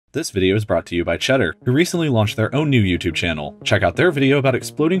This video is brought to you by Cheddar, who recently launched their own new YouTube channel. Check out their video about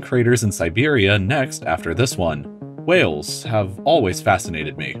exploding craters in Siberia next after this one. Whales have always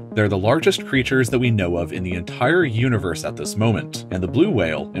fascinated me. They're the largest creatures that we know of in the entire universe at this moment, and the blue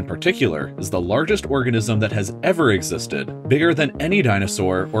whale, in particular, is the largest organism that has ever existed, bigger than any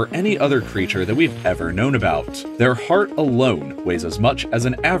dinosaur or any other creature that we've ever known about. Their heart alone weighs as much as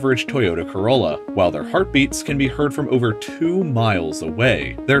an average Toyota Corolla, while their heartbeats can be heard from over 2 miles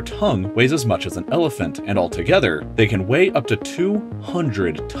away. Their tongue weighs as much as an elephant, and altogether, they can weigh up to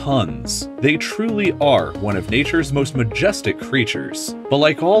 200 tons. They truly are one of nature's most majestic creatures, but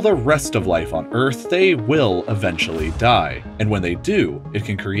like all the rest of life on Earth, they will eventually die. And when they do, it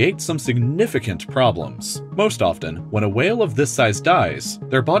can create some significant problems. Most often, when a whale of this size dies,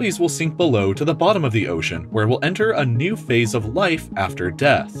 their bodies will sink below to the bottom of the ocean, where it will enter a new phase of life after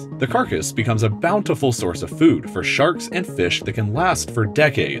death. The carcass becomes a bountiful source of food for sharks and fish that can last for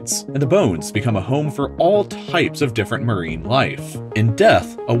decades, and the bones become a home for all types of different marine life. In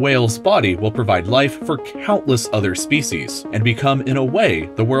death, a whale's body will provide life for countless other species, and become, in a way,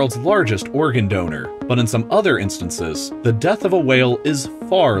 the world's largest organ donor. But in some other instances, the death of a whale is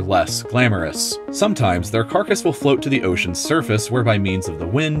far less glamorous. Sometimes their carcass will float to the ocean's surface, where by means of the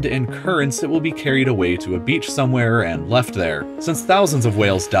wind and currents it will be carried away to a beach somewhere and left there. Since thousands of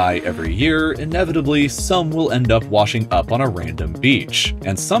whales die every year, inevitably some will end up washing up on a random beach.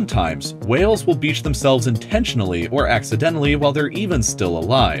 And sometimes, whales will beach themselves intentionally or accidentally while they're even still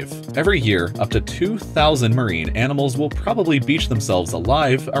alive. Every year, up to 2,000 marine animals will probably beach themselves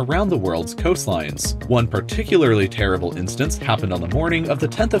alive around the world's coastlines. One particularly terrible instance happened on the morning of the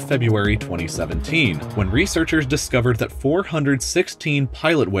 10th of February 2017, when researchers discovered that 416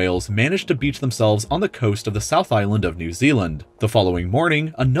 pilot whales managed to beach themselves on the coast of the South Island of New Zealand. The following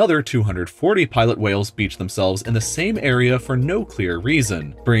morning, another 240 pilot whales beached themselves in the same area for no clear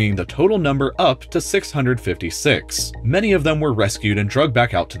reason, bringing the total number up to 656. Many of them were rescued and dragged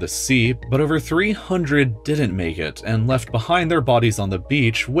back out to the sea, but over 300 didn't make it and left behind their bodies on the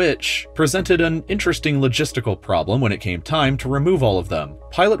beach, which presented an interesting logistical problem when it came time to remove all of them.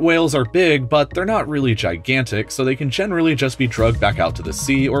 Pilot whales are big, but they're not really gigantic, so they can generally just be dragged back out to the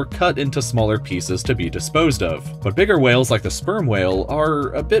sea or cut into smaller pieces to be disposed of. But bigger whales like the sperm whale are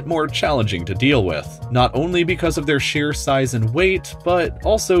a bit more challenging to deal with, not only because of their sheer size and weight, but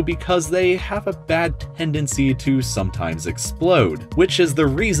also because they have a bad tendency to sometimes explode, which is the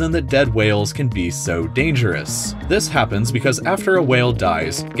reason that dead whales can be so dangerous. This happens because after a whale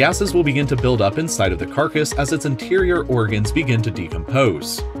dies, gases will begin to build up inside of the carcass as its interior organs begin to decompose.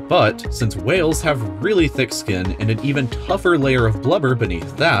 But since whales have really thick skin and an even tougher layer of blubber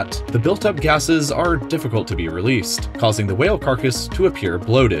beneath that, the built-up gases are difficult to be released, causing the whale carcass to appear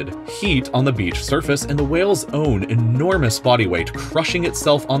bloated. Heat on the beach surface and the whale's own enormous body weight crushing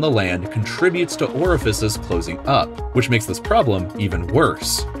itself on the land contributes to orifices closing up, which makes this problem even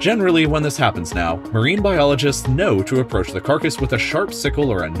worse. Generally, when this happens now, marine biologists know to approach the carcass with a sharp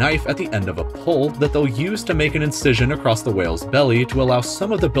sickle or a knife at the end of a pole that they'll use to make an incision across the whale's belly to allow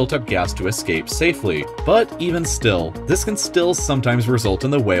some of the built-up gas to escape safely. But even still, this can still sometimes result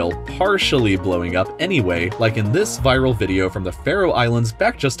in the whale partially blowing up anyway, like in this viral video from the Faroe Islands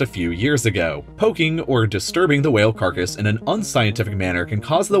back just a few years ago. Poking or disturbing the whale carcass in an unscientific manner can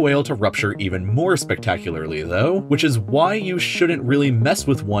cause the whale to rupture even more spectacularly though, which is why you shouldn't really mess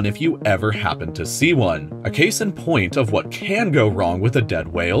with one if you ever happen to see one. A case in point of what can go wrong with a dead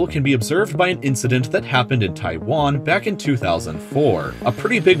whale can be observed by an incident that happened in Taiwan back in 2004. A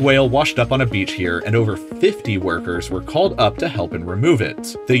pretty big whale washed up on a beach here, and over 50 workers were called up to help and remove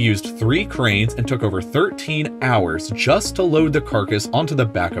it. They used 3 cranes and took over 13 hours just to load the carcass onto the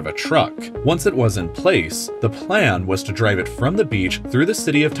back of a truck. Once it was in place, the plan was to drive it from the beach through the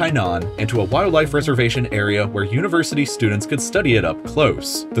city of Tainan into a wildlife reservation area where university students could study it up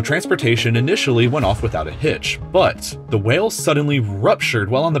close. The transportation initially went off without a hitch, but the whale suddenly ruptured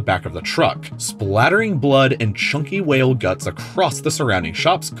while on the back of the truck, splattering blood and chunky whale guts across the surrounding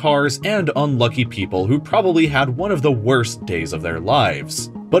shops, cars, and unlucky people who probably had one of the worst days of their lives.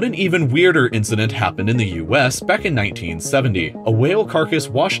 But an even weirder incident happened in the US back in 1970. A whale carcass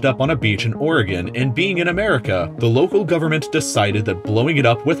washed up on a beach in Oregon, and being in America, the local government decided that blowing it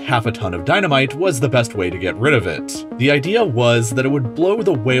up with half a ton of dynamite was the best way to get rid of it. The idea was that it would blow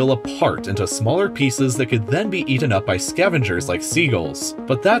the whale apart into smaller pieces that could then be eaten up by scavengers like seagulls.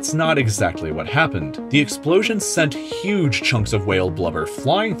 But that's not exactly what happened. The explosion sent huge chunks of whale blubber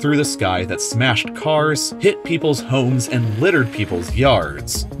flying through the sky that smashed cars, hit people's homes, and littered people's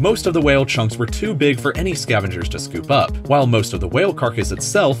yards. whales. Most of the whale chunks were too big for any scavengers to scoop up, while most of the whale carcass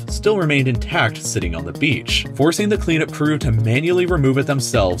itself still remained intact sitting on the beach, forcing the cleanup crew to manually remove it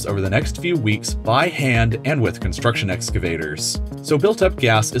themselves over the next few weeks by hand and with construction excavators. So built-up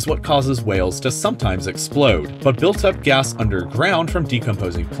gas is what causes whales to sometimes explode, but built-up gas underground from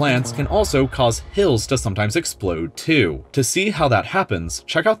decomposing plants can also cause hills to sometimes explode too. To see how that happens,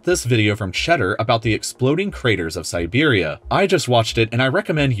 check out this video from Cheddar about the exploding craters of Siberia. I just watched it and I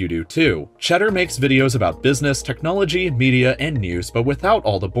recommend you do too. Cheddar makes videos about business, technology, media, and news, but without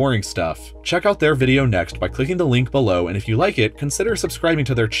all the boring stuff. Check out their video next by clicking the link below, and if you like it, consider subscribing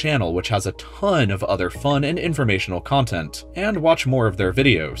to their channel, which has a ton of other fun and informational content, and watch more of their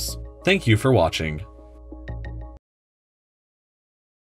videos. Thank you for watching.